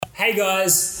Hey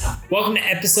guys, welcome to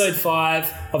episode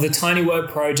 5 of the Tiny Word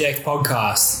Project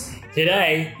podcast.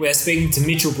 Today, we are speaking to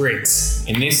Mitchell Briggs.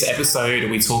 In this episode,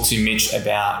 we talk to Mitch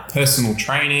about personal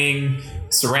training,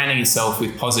 surrounding yourself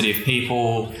with positive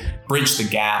people, bridge the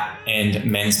gap, and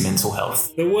men's mental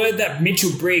health. The word that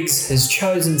Mitchell Briggs has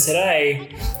chosen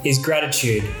today is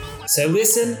gratitude. So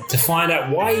listen to find out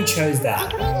why he chose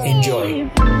that. Enjoy.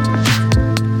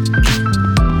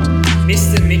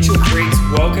 Mr. Mitchell Briggs,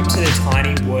 welcome to the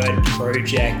Tiny Word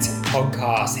Project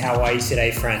podcast. How are you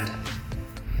today, friend?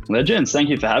 Legends, thank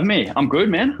you for having me. I'm good,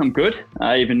 man. I'm good.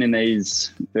 Even in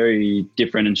these very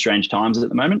different and strange times at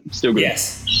the moment, still good.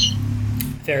 Yes.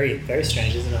 Very, very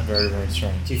strange, isn't it? Very, very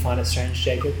strange. Do you find it strange,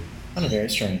 Jacob? I find it very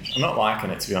strange. I'm not liking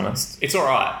it, to be honest. It's all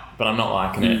right, but I'm not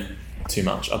liking it too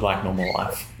much. I'd like normal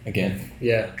life again.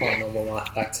 Yeah, I want normal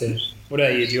life back too. What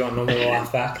about you? Do you want normal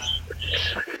life back?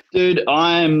 Dude,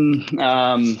 I'm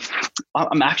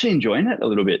actually enjoying it a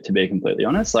little bit, to be completely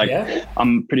honest.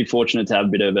 I'm pretty fortunate to have a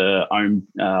bit of a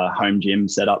home gym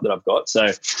setup that I've got. So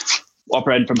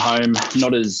operating from home,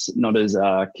 not as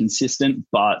consistent,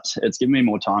 but it's given me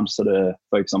more time to sort of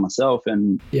focus on myself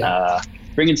and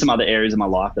bring in some other areas of my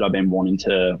life that I've been wanting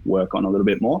to work on a little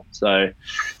bit more. So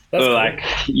that's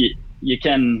cool. You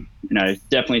can,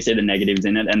 definitely see the negatives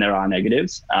in it, and there are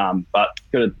negatives, but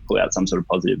got to pull out some sort of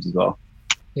positives as well.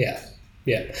 Yeah.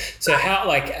 So how,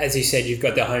 as you said, you've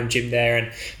got the home gym there,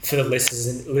 and for the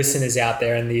listeners out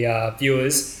there and the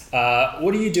viewers,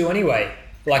 what do you do anyway?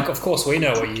 Of course we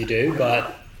know what you do,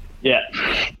 but...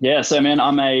 Yeah. So, man,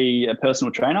 I'm a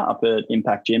personal trainer up at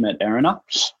Impact Gym at Erina.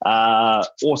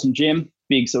 Awesome gym,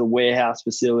 big sort of warehouse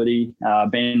facility.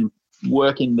 Been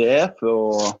working there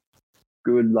for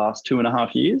good last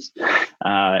 2.5 years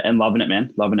and loving it,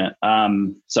 man. Loving it.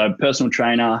 So personal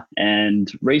trainer,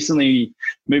 and recently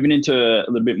moving into a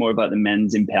little bit more of the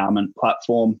men's empowerment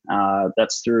platform.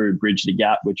 That's through Bridge the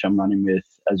Gap, which I'm running with,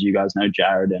 as you guys know,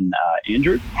 Jared and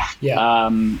Andrew. Yeah.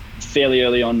 Fairly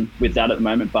early on with that at the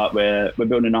moment, but we're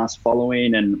building a nice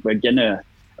following, and we're getting a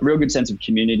real good sense of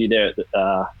community there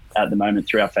at the moment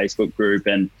through our Facebook group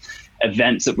and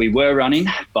events that we were running,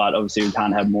 but obviously we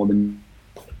can't have more than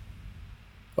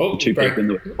two people in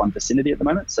the one vicinity at the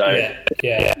moment. So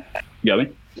yeah.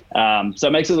 Going. So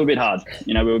it makes it a little bit hard.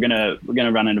 We were gonna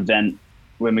run an event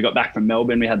when we got back from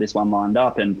Melbourne. We had this one lined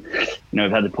up, and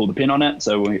we've had to pull the pin on it.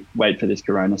 So we wait for this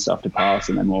Corona stuff to pass,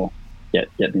 and then we'll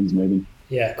get things moving.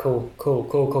 Yeah, cool. So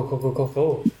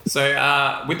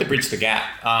with the Bridge the Gap,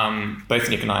 both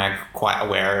Nick and I are quite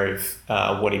aware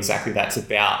of what exactly that's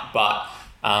about, but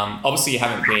obviously you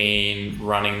haven't been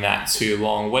running that too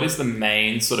long. What is the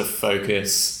main sort of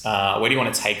focus? Where do you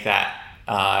want to take that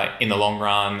in the long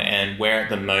run, and where at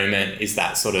the moment is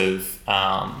that sort of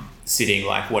sitting?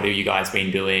 What have you guys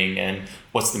been doing, and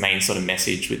what's the main sort of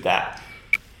message with that?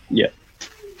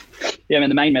 Yeah, I mean,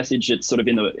 the main message, it's sort of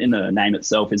in the name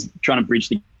itself, is trying to bridge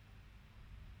the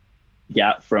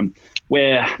gap from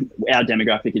where our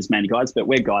demographic is mainly guys, but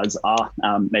where guys are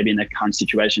maybe in their current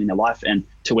situation in their life, and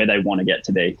to where they want to get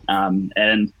to be.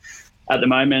 And at the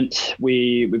moment,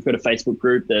 we've got a Facebook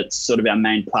group that's sort of our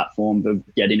main platform of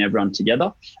getting everyone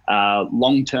together.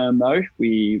 Long term, though,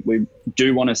 we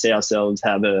do want to see ourselves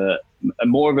have a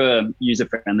more of a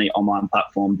user-friendly online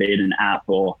platform, be it an app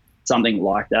or something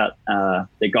like that,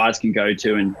 that guys can go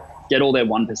to and get all their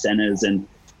 1%ers and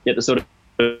get the sort of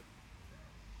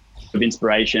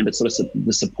inspiration, but sort of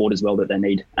the support as well that they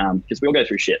need, because we all go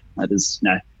through shit.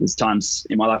 There's times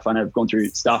in my life I know I've gone through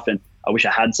stuff, and I wish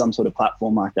I had some sort of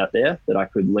platform like that there that I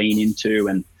could lean into,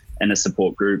 and a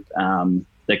support group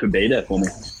that could be there for me.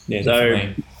 Yeah, so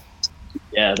definitely.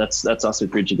 Yeah, that's us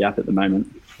with Bridge the Gap at the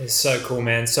moment. It's so cool,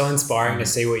 man. So inspiring to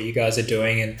see what you guys are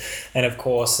doing, and of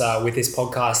course with this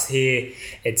podcast here,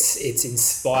 it's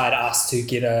inspired us to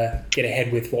get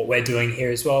ahead with what we're doing here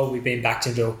as well. We've been backed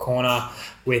into a corner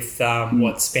with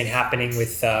what's been happening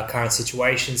with current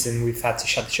situations, and we've had to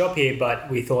shut the shop here. But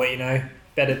we thought, no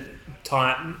better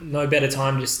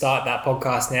time to start that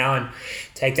podcast now and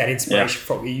take that inspiration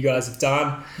from what you guys have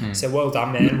done. So well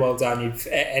done, man. Well done.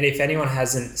 And if anyone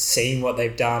hasn't seen what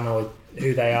they've done or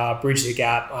who they are, Bridge the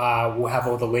Gap, we'll have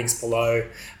all the links below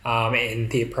in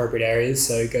the appropriate areas,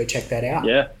 so go check that out.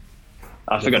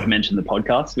 I forgot to mention the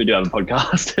podcast. We do have a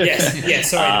podcast.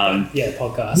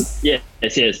 Podcast.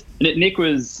 Yes. Nick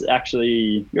was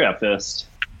actually, you're our first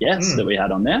guest that we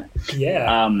had on there.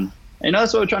 And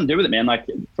that's what we're trying to do with it, man.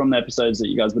 From the episodes that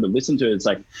you guys would have listened to, it's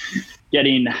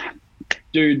getting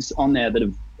dudes on there that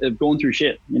have gone through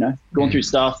shit, gone through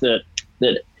stuff that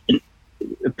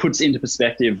it puts into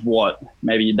perspective what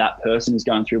maybe that person is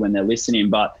going through when they're listening,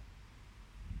 but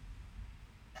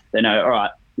they know, all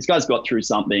right, this guy's got through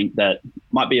something that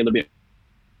might be a little bit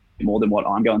more than what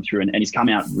I'm going through, and he's come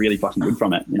out really fucking good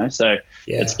from it, you know? So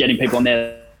it's getting people on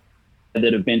there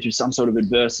that have been through some sort of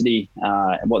adversity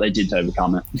and what they did to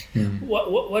overcome it.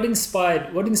 What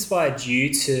inspired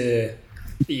you to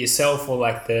yourself, or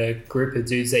like the group of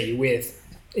dudes that you're with,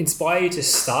 inspire you to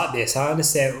start this?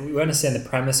 We understand the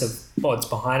premise of what's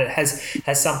behind it.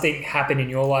 Has something happened in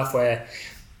your life where,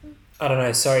 I don't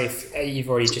know, sorry if you've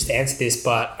already just answered this,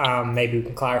 but maybe we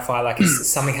can clarify, like, has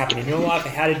something happened in your life?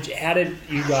 How did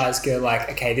you guys go, like,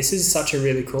 okay, this is such a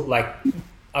really cool, like,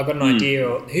 I've got an idea,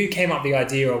 or who came up with the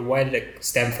idea, or where did it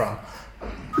stem from?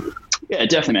 Yeah,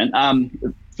 definitely,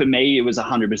 man. For me, it was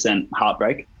 100%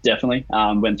 heartbreak. Definitely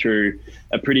went through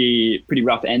a pretty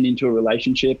rough ending to a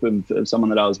relationship of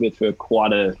someone that I was with for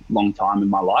quite a long time in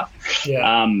my life.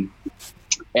 Yeah.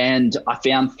 And I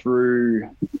found through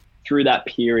that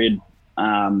period,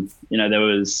 there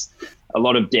was a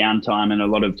lot of downtime and a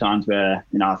lot of times where,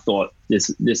 I thought this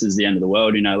is the end of the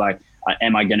world. Like,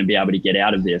 am I going to be able to get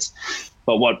out of this?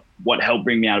 But what helped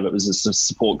bring me out of it was a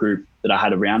support group that I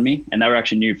had around me, and they were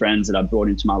actually new friends that I brought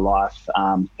into my life,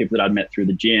 people that I'd met through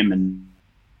the gym,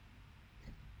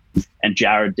 and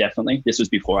Jared, definitely. This was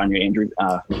before I knew Andrew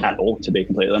at all, to be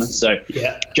completely honest. So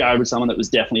Jared was someone that was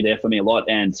definitely there for me a lot,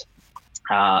 and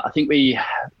I think we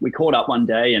caught up one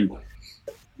day, and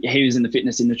he was in the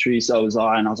fitness industry, so was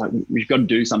I, and I was like, we've got to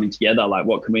do something together. Like,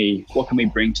 what can we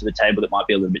bring to the table that might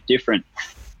be a little bit different?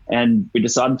 And we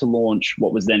decided to launch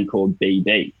what was then called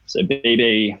BB. So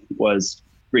BB was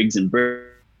Briggs and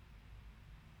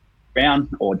Brown,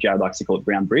 or Jared likes to call it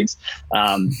Brown Briggs.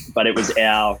 But it was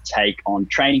our take on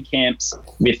training camps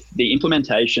with the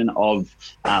implementation of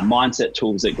mindset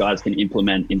tools that guys can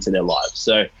implement into their lives.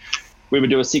 So we would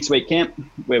do a 6-week camp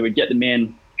where we'd get them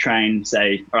in, train,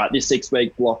 say, all right, this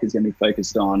 6-week block is going to be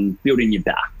focused on building your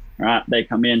back. All right, they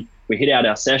come in, we hit out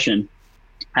our session.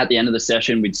 At the end of the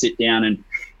session, we'd sit down and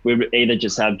we would either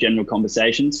just have general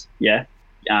conversations,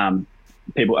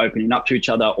 people opening up to each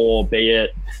other, or be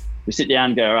it we sit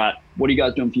down and go, all right, what are you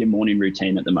guys doing for your morning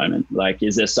routine at the moment? Like,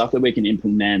 is there stuff that we can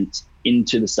implement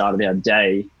into the start of our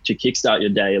day to kickstart your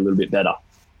day a little bit better?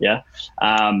 Yeah.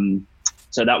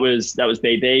 So that was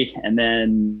BB. And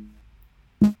then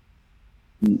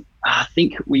I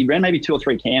think we ran maybe 2 or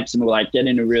 3 camps, and we were like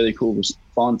getting a really cool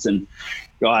response, and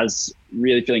guys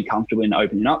really feeling comfortable in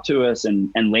opening up to us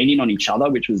and leaning on each other,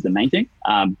 which was the main thing.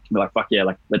 We're like, fuck yeah,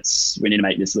 like we need to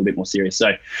make this a little bit more serious.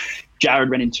 So Jared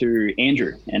ran into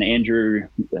Andrew, and Andrew,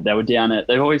 they were down at,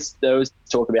 they always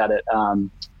talk about it,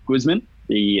 Guzman,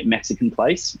 the Mexican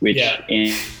place, which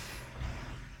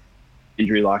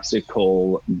Andrew likes to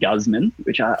call Guzman,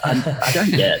 which I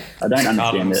don't get. I don't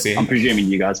understand it. I'm presuming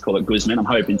you guys call it Guzman. I'm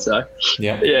hoping so.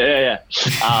 Yeah.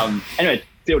 Anyway,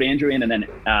 filled Andrew in, and then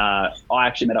I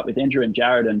actually met up with Andrew and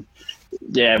Jared, and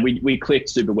we clicked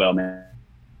super well, man.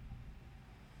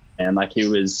 And like, he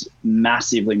was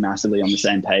massively on the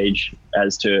same page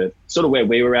as to sort of where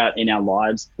we were at in our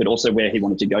lives, but also where he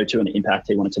wanted to go to and the impact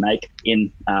he wanted to make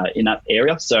in that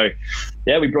area. So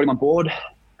we brought him on board,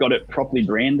 got it properly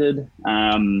branded,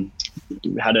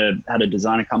 had a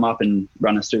designer come up and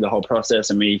run us through the whole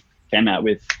process, and we came out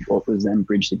with what was then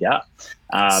Bridge the Gap.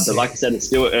 But like I said, it's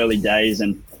still early days,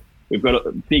 and we've got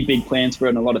big plans for it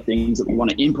and a lot of things that we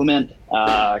want to implement.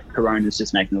 Corona's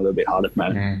just making it a little bit harder at the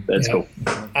moment, but it's cool.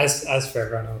 As for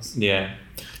everyone else. Yeah.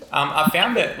 I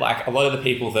found that like a lot of the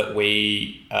people that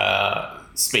we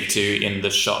speak to in the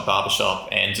barbershop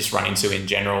and just run into in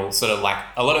general, sort of like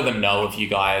a lot of them know of you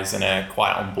guys and are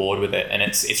quite on board with it. And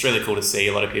it's really cool to see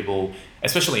a lot of people,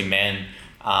 especially men,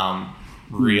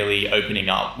 really opening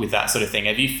up with that sort of thing.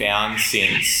 Have you found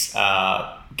since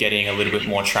getting a little bit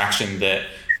more traction that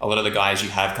a lot of the guys you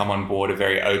have come on board are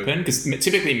very open? Because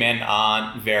typically men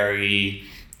aren't very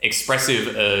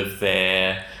expressive of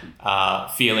their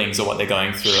feelings or what they're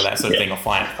going through or that sort of thing, or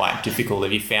find it quite difficult.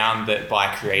 Have you found that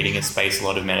by creating a space, a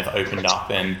lot of men have opened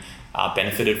up and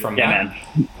benefited from that? Man.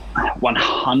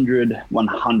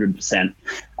 100%.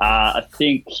 I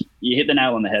think you hit the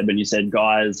nail on the head when you said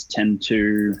guys tend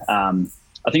to, I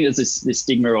think there's this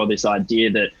stigma or this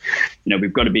idea that,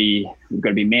 we've got to be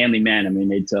manly men, and we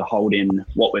need to hold in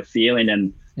what we're feeling,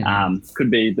 and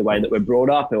could be the way that we're brought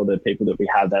up or the people that we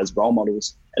have as role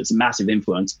models. It's a massive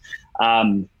influence.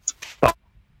 But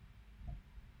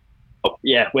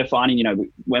we're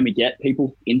finding, when we get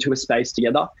people into a space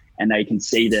together and they can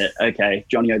see that, okay,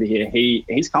 Johnny over here,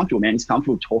 he's comfortable, man. He's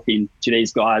comfortable talking to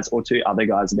these guys or to other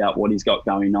guys about what he's got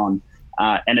going on.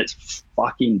 And it's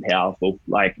fucking powerful.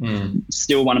 Like,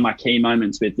 still one of my key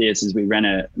moments with this is we ran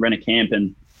a camp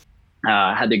and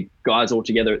had the guys all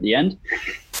together at the end.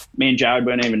 me and Jared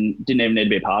didn't even need to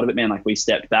be a part of it, man. Like we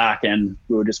stepped back and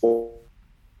we were just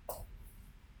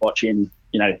watching,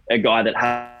 a guy that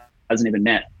hasn't even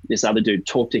met this other dude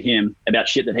talk to him about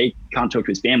shit that he can't talk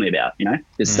to his family about,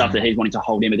 there's stuff that he's wanting to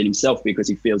hold in within himself because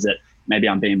he feels that maybe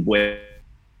I'm being weak.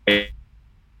 My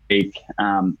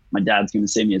dad's going to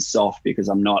see me as soft because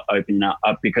I'm not opening up,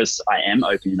 because I am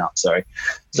opening up. Sorry.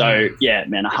 So yeah,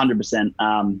 man,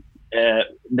 100%.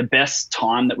 The best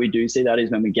time that we do see that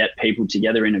is when we get people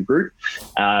together in a group,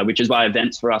 which is why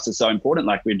events for us are so important.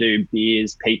 Like we do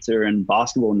beers, pizza and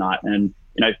basketball night, and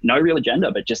no real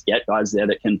agenda, but just get guys there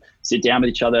that can sit down with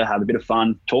each other, have a bit of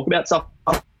fun, talk about stuff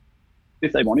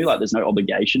if they want to. Like there's no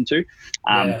obligation to,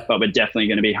 but we're definitely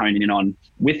going to be honing in on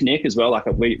with Nick as well. Like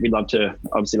we'd love to,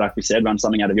 obviously, like we said, run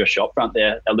something out of your shop front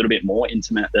there, a little bit more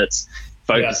intimate, that's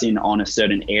focusing on a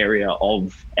certain area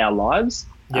of our lives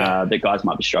that guys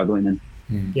might be struggling in.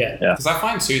 Because I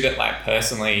find too that, like,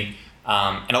 personally,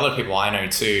 and a lot of people I know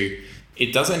too,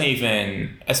 it doesn't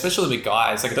even, especially with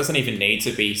guys, like it doesn't even need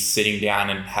to be sitting down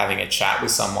and having a chat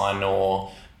with someone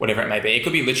or whatever it may be. It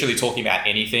could be literally talking about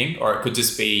anything, or it could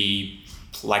just be,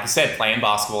 like I said, playing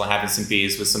basketball and having some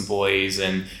beers with some boys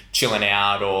and chilling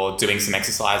out or doing some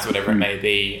exercise, whatever it may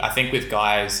be. I think with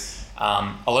guys,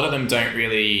 a lot of them don't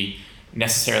really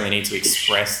necessarily need to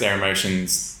express their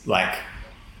emotions like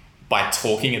by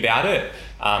talking about it.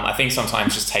 I think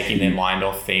sometimes just taking their mind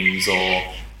off things or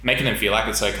making them feel like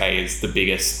it's okay is the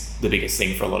biggest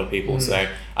thing for a lot of people. So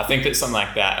I think that something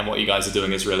like that and what you guys are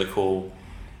doing is really cool.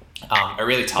 Are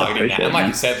really targeting that. And like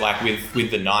you said, like with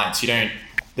the nights,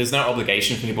 there's no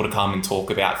obligation for people to come and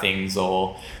talk about things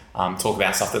or talk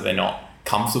about stuff that they're not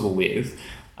comfortable with.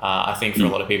 I think for a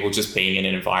lot of people, just being in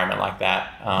an environment like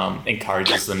that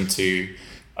encourages them to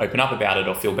open up about it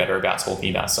or feel better about talking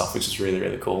about stuff, which is really,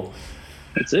 really cool.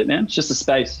 That's it, man. It's just a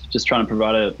space. Just trying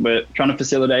to we're trying to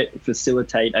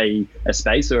facilitate a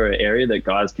space or an area that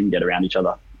guys can get around each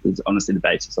other. Is honestly the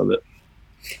basis of it.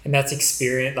 And that's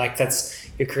experience. Like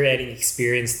you're creating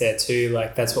experience there too.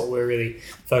 Like that's what we're really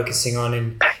focusing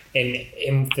on. And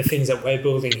the things that we're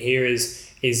building here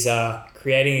is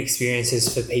creating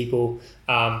experiences for people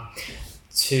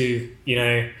to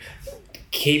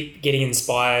keep getting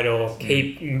inspired or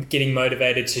keep getting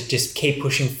motivated to just keep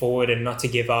pushing forward and not to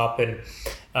give up. And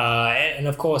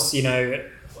of course, you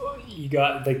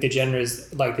got like the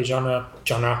genres, like the gender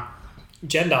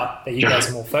that you guys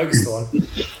are more focused on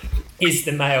is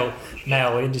the male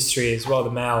industry as well,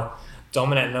 the male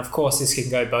dominant. And of course this can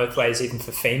go both ways, even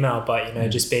for female, but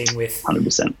just being with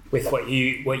 100% with what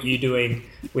you're doing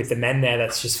with the men there,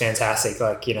 that's just fantastic.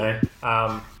 Like, Yeah,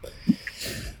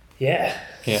 man.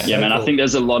 Cool. I think there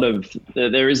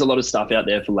is a lot of stuff out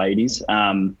there for ladies,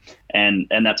 and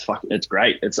that's it's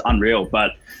great. It's unreal,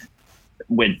 but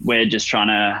we're just trying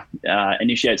to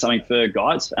initiate something for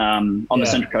guys. On the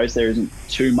Central Coast, there isn't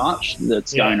too much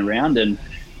that's going around, and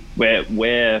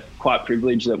we're quite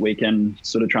privileged that we can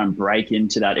sort of try and break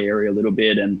into that area a little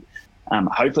bit, and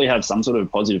hopefully have some sort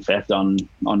of positive effect on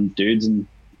dudes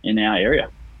in our area.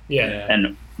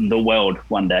 And the world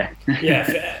one day.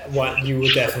 You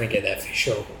will definitely get that for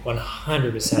sure.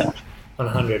 100%.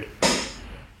 100.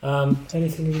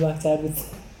 Anything you'd like to add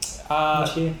with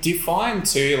do you find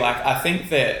too, like, I think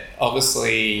that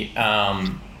obviously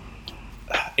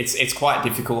it's quite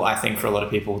difficult, I think, for a lot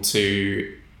of people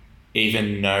to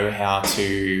even know how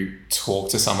to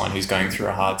talk to someone who's going through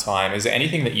a hard time. Is there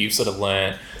anything that you've sort of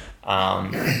learned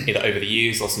either over the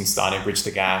years or since starting Bridge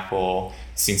the Gap or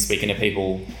since speaking to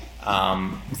people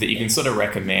that you can sort of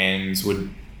recommend would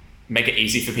make it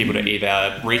easy for people to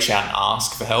either reach out and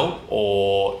ask for help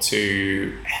or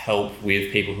to help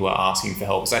with people who are asking for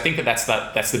help? So I think that's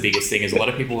the biggest thing, is a lot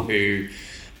of people are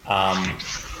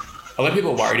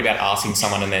worried about asking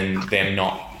someone and then them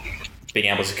not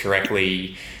being able to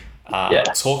correctly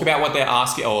talk about what they're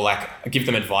asking, or like give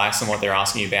them advice on what they're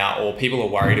asking about, or people are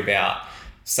worried about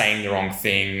saying the wrong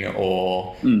thing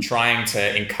or trying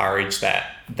to encourage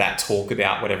that talk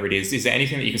about whatever it is. Is there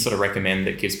anything that you can sort of recommend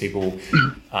that gives people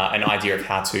an idea of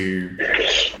how to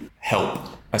help,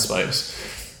 I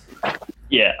suppose?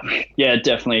 Yeah,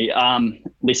 definitely.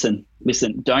 Listen,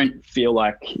 don't feel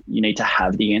like you need to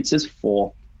have the answers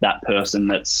for that person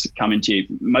that's coming to you.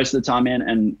 Most of the time, man,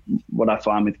 and what I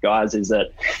find with guys is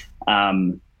that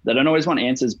they don't always want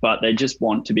answers, but they just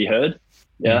want to be heard.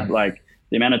 Like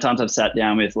the amount of times I've sat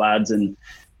down with lads and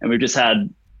we've just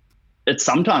had, it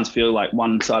sometimes feel like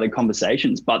one-sided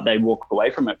conversations, but they walk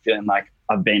away from it feeling like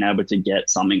I've been able to get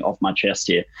something off my chest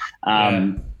here.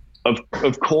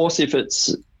 Of course, if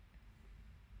it's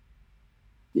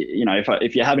you know,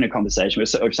 if you're having a conversation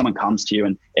with, if someone comes to you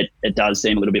and it does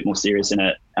seem a little bit more serious in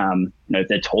it, you know, if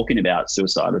they're talking about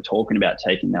suicide or talking about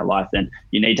taking their life, then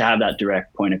you need to have that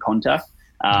direct point of contact.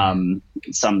 You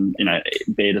know,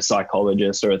 be it a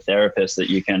psychologist or a therapist that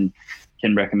you can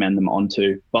recommend them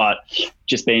onto. But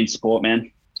just being support,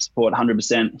 man. Support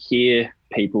 100%. Hear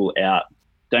people out.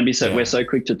 Don't be so. We're so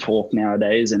quick to talk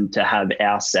nowadays and to have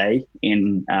our say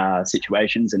in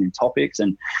situations and in topics,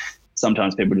 and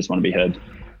sometimes people just want to be heard.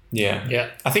 Yeah.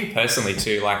 I think personally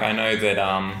too. Like I know that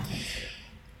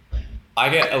I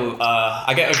get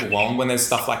overwhelmed when there's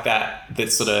stuff like that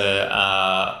that's sort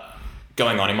of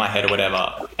going on in my head or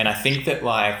whatever, and I think that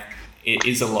like it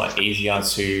is a lot easier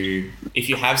to, if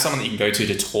you have someone that you can go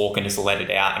to talk and just let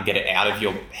it out and get it out of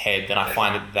your head, then I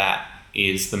find that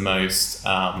is the most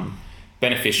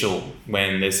beneficial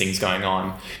when there's things going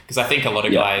on. Because I think a lot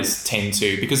of guys tend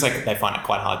to, because like they find it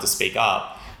quite hard to speak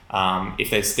up,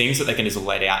 if there's things that they can just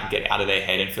let out and get out of their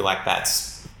head and feel like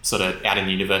that's sort of out in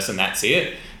the universe and that's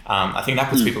it, I think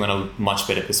that puts people in a much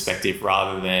better perspective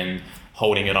rather than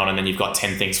holding it on and then you've got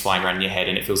 10 things flying around in your head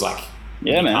and it feels like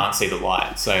you can't see the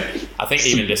light. So I think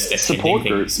even just attending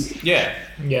things,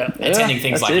 attending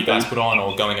things like you guys put on,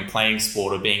 or going and playing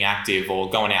sport, or being active, or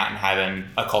going out and having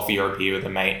a coffee or a beer with a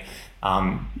mate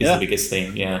is the biggest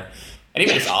thing. Yeah, and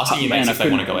even just asking your mates if they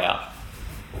want to go out.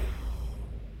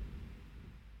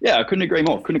 Yeah, I couldn't agree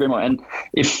more. And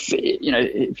if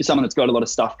you're someone that's got a lot of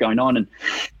stuff going on and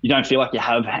you don't feel like you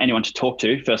have anyone to talk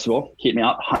to, first of all, hit me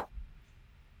up.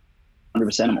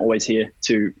 100%. I'm always here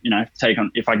to, take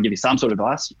on, if I can give you some sort of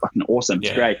advice, fucking awesome.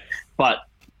 It's great. But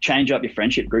change up your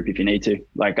friendship group if you need to.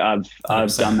 Like I've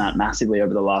done that massively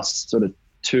over the last sort of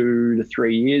 2 to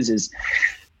 3 years, is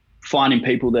finding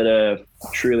people that are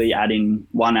truly adding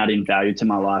value to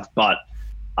my life, but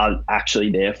are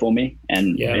actually there for me.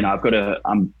 And,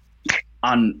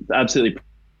 I'm absolutely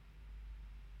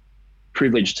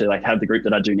privileged to like have the group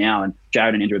that I do now. And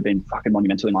Jared and Andrew have been fucking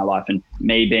monumental in my life, and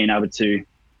me being able to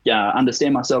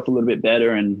understand myself a little bit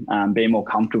better and being more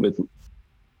comfortable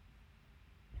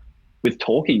with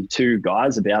talking to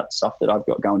guys about stuff that I've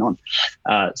got going on.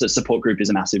 So support group is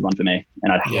a massive one for me,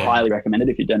 and I'd highly recommend it.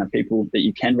 If you don't have people that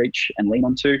you can reach and lean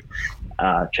onto,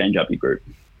 change up your group.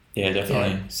 Yeah,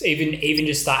 definitely. Yeah. So even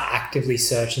just start actively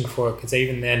searching for it, because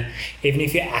even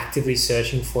if you're actively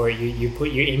searching for it,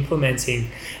 you're implementing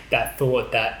that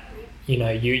thought that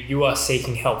you are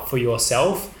seeking help for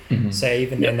yourself. Mm-hmm. So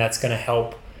even then, that's going to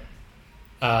help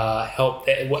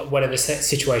whatever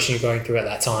situation you're going through at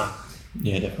that time.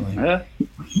 Yeah, definitely. Yeah,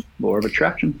 law of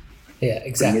attraction. Yeah,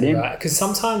 exactly right. Because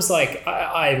sometimes, like,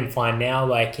 I even find now,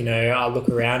 like, I look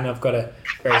around and I've got a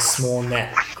very small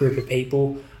net group of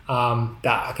people that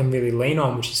I can really lean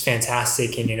on, which is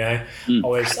fantastic. And, I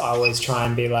always try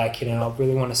and be like, I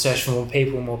really want to search for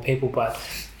more people. But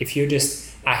if you're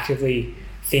just actively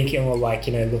thinking, or like,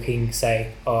 looking,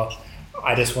 say,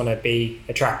 I just want to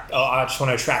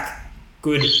attract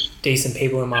good, decent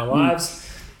people in my lives,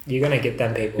 you're going to get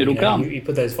them people. It'll come. You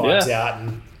put those vibes out,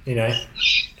 and,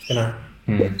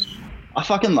 I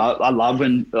fucking love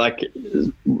when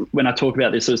I talk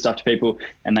about this sort of stuff to people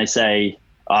and they say,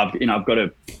 I've got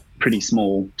a pretty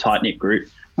small, tight-knit group.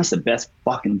 That's the best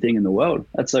fucking thing in the world.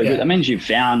 That's so good. That means you've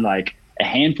found like a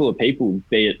handful of people,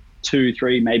 be it 2,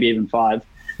 3, maybe even 5,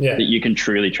 that you can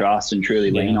truly trust and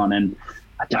truly lean on. And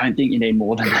I don't think you need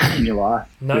more than that in your life.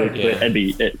 No,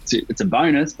 it's a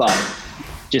bonus, but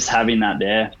just having that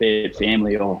there, be it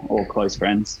family or close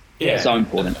friends, so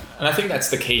important. And I think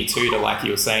that's the key too, to like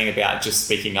you were saying about just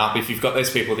speaking up. If you've got those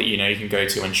people that you can go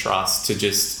to and trust to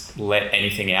just let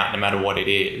anything out, no matter what it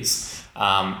is,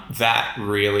 that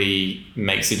really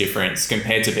makes a difference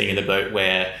compared to being in the boat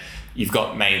where you've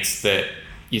got mates that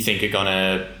you think are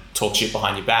gonna talk shit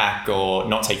behind your back or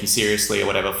not take you seriously or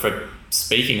whatever for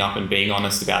speaking up and being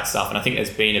honest about stuff. And I think there's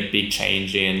been a big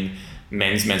change in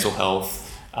men's mental health,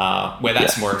 where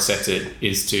that's more accepted,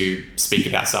 is to speak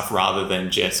about stuff rather than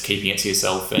just keeping it to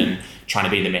yourself and trying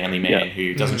to be the manly man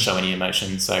who doesn't show any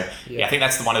emotion. So I think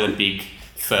that's one of the big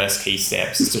first key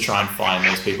steps, is to try and find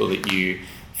those people that you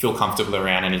feel comfortable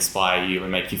around and inspire you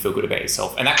and make you feel good about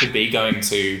yourself. And that could be going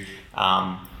to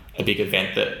a big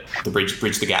event that the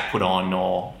Bridge the Gap put on,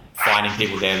 or finding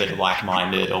people there that are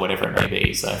like-minded, or whatever it may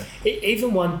be. So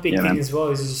even one big thing as well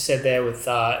is, as you said there with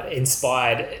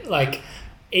inspired, like,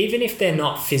 even if they're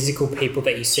not physical people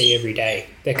that you see every day,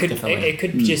 it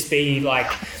could just be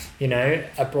like you know,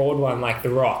 a broad one like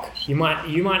The Rock. You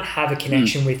might have a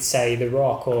connection with, say, The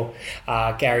Rock or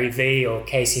Gary Vee or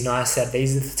Casey Neistat.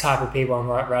 These are the type of people I'm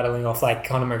rattling off, like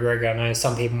Conor McGregor. I know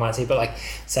some people might say, but like,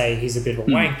 say he's a bit of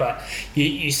a wank, but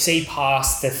you see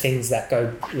past the things that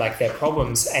go like their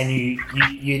problems, and you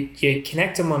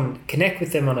connect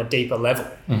with them on a deeper level.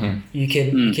 You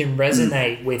can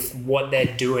resonate with what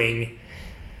they're doing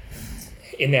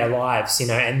in their lives, you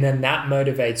know, and then that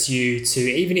motivates you to,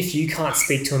 even if you can't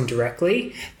speak to them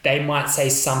directly, they might say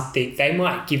something, they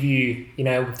might give you, you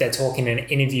know, if they're talking in an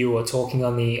interview or talking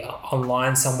on the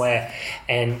online somewhere,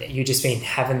 and you just been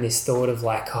having this thought of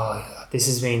like, oh, this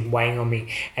has been weighing on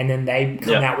me, and then they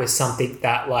come out with something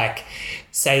that, like,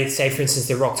 say for instance,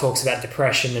 The Rock talks about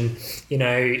depression and, you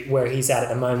know, where he's at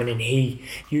the moment, and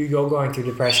you're going through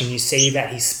depression, you see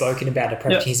that he's spoken about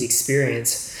depression, his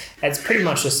experience. It's pretty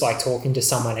much just like talking to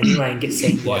someone anyway and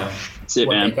seeing what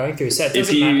they're going through. So it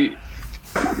doesn't matter.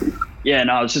 Yeah,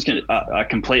 no, I was just going to, I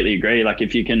completely agree. Like,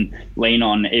 if you can lean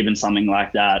on even something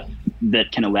like that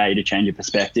can allow you to change your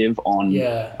perspective on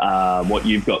what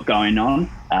you've got going on,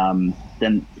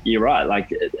 then you're right.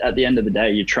 Like, at the end of the day,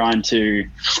 you're trying to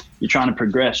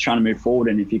progress, trying to move forward.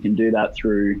 And if you can do that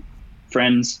through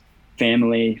friends,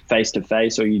 family, face to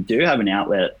face, or you do have an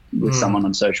outlet with someone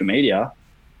on social media,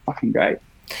 fucking great.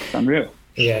 It's unreal.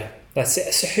 Yeah, that's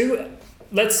it. So who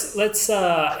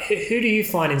do you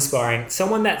find inspiring?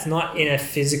 Someone that's not in a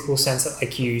physical sense that,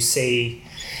 like, you see,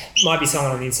 might be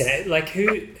someone on the internet. Like,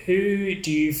 who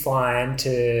do you find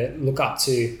to look up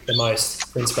to the most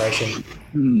for inspiration?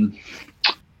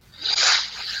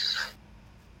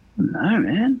 No,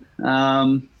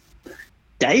 man.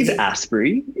 Dave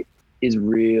Asprey is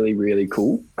really, really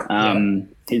cool.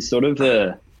 He's sort of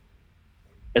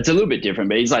it's a little bit different,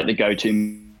 but he's like the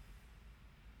go-to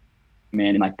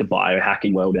man in like the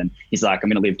biohacking world. And he's like, I'm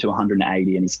going to live to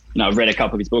 180. And he's, you know, I've read a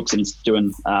couple of his books, and he's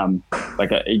doing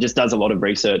he just does a lot of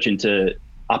research into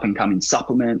up and coming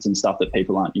supplements and stuff that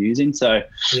people aren't using. So,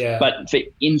 but for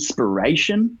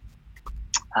inspiration,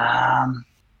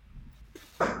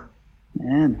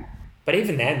 man. But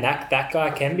even then, that guy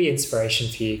can be inspiration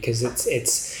for you, because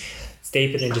it's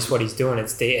deeper than just what he's doing.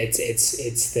 It's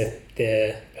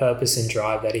the purpose and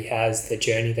drive that he has, the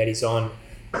journey that he's on.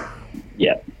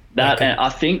 Yeah, that, and I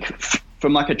think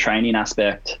from like a training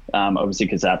aspect, obviously,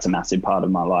 because that's a massive part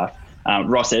of my life.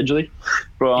 Ross Edgley,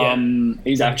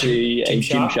 he's actually a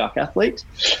Gymshark athlete,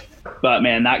 but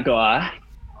man, that guy,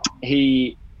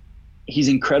 he's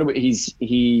incredible.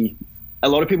 A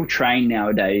lot of people train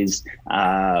nowadays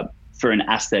for an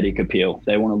aesthetic appeal.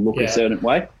 They want to look a certain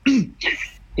way.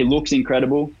 He looks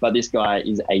incredible, but this guy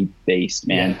is a beast,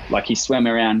 man. Like, he swam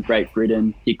around Great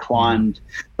Britain. He climbed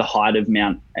the height of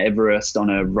Mount Everest on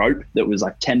a rope that was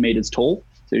like 10 meters tall.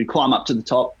 So he'd climb up to the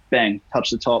top, bang,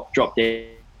 touch the top, drop down,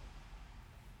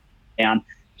 give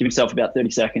himself about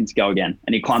 30 seconds, go again.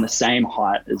 And he'd climb the same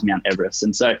height as Mount Everest.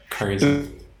 And so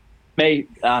crazy. Me,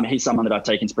 he's someone that I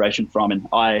take inspiration from, and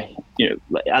I, you know,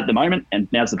 at the moment, and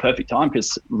now's the perfect time,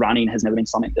 because running has never been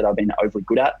something that I've been overly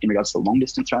good at in regards to long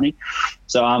distance running.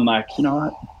 So I'm like, you know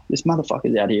what, this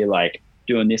motherfucker's out here like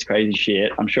doing this crazy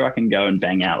shit. I'm sure I can go and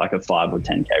bang out like a 5 or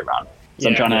 10K run. So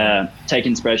I'm trying to take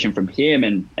inspiration from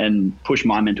him and push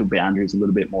my mental boundaries a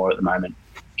little bit more at the moment.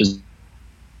 Just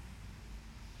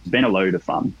been a load of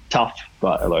fun. Tough,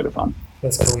 but a load of fun.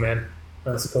 That's cool, man.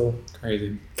 That's cool.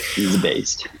 Crazy. He's a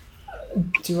beast.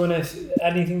 Do you want to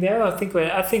add anything there? I think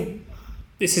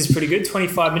this is pretty good.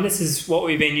 25 minutes is what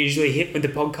we've been usually hit with the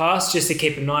podcast, just to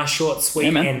keep it nice, short,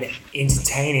 sweet, and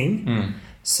entertaining.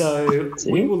 So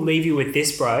we will leave you with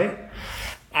this, bro.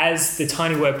 As the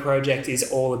Tiny Word Project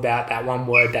is all about that one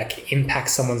word that can impact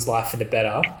someone's life for the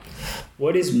better,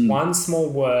 what is one small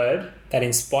word that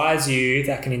inspires you,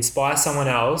 that can inspire someone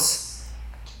else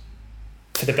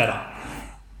for the better?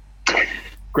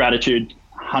 Gratitude.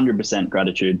 100%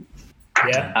 gratitude.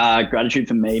 Yeah. Gratitude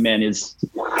for me, man, is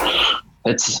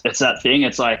it's that thing.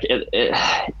 It's like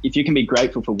if you can be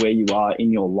grateful for where you are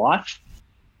in your life,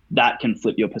 that can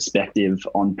flip your perspective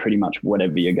on pretty much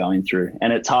whatever you're going through.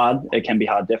 And it's hard. It can be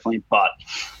hard, definitely. But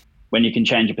when you can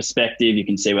change your perspective, you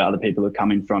can see where other people are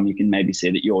coming from. You can maybe see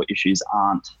that your issues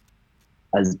aren't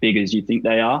as big as you think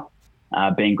they are.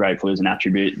 Being grateful is an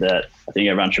attribute that I think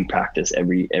everyone should practice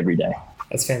every day.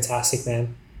 That's fantastic,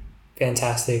 man.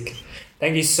 Fantastic.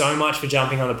 Thank you so much for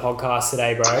jumping on the podcast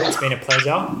today, bro. It's been a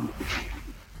pleasure.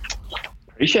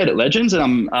 Appreciate it, legends.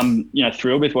 And I'm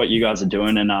thrilled with what you guys are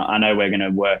doing. And I know we're going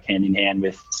to work hand in hand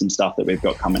with some stuff that we've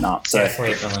got coming up. So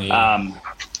definitely.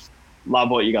 Love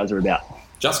what you guys are about.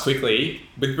 Just quickly,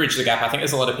 with Bridge the Gap, I think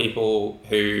there's a lot of people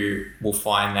who will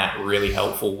find that really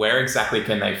helpful. Where exactly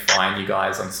can they find you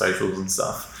guys on socials and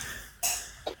stuff?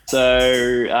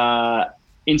 So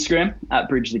Instagram at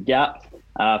Bridge the Gap,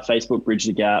 Facebook Bridge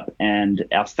the Gap, and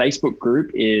our Facebook group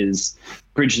is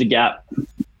Bridge the Gap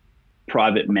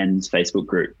Private Men's Facebook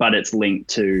group, but it's linked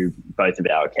to both of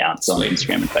our accounts on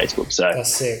Instagram and Facebook. So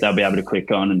they'll be able to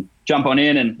click on and jump on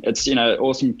in, and it's,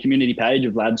 awesome community page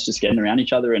of lads just getting around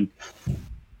each other and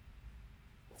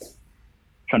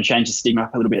trying to change the stigma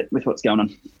up a little bit with what's going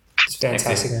on. It's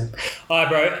fantastic, man. All right,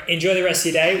 bro. Enjoy the rest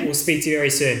of your day. We'll speak to you very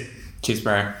soon. Cheers,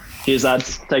 bro. Cheers,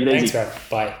 lads. Take it easy. Thanks,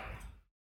 bro. Bye.